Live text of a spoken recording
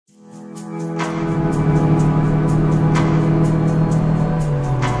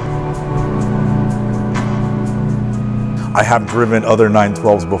I have driven other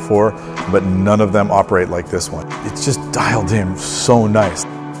 912s before, but none of them operate like this one. It's just dialed in so nice.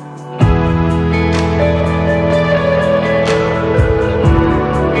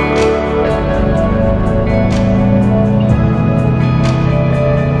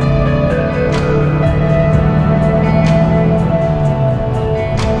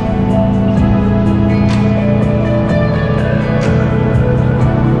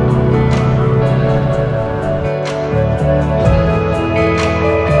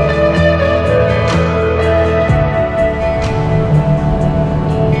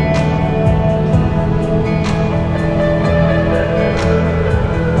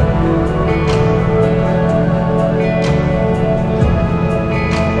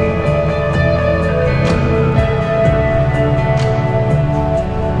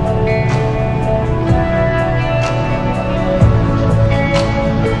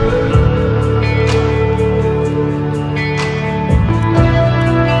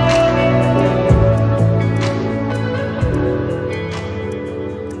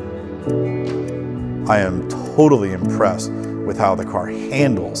 I am totally impressed with how the car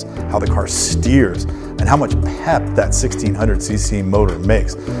handles, how the car steers, and how much pep that 1600cc motor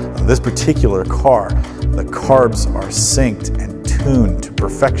makes. This particular car, the carbs are synced and tuned to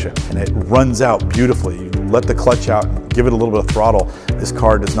perfection, and it runs out beautifully. You let the clutch out, give it a little bit of throttle. This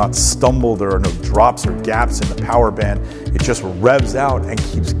car does not stumble, there are no drops or gaps in the power band. It just revs out and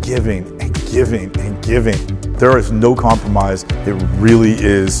keeps giving and giving and giving. There is no compromise. It really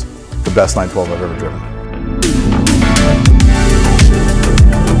is the best 912 I've ever driven.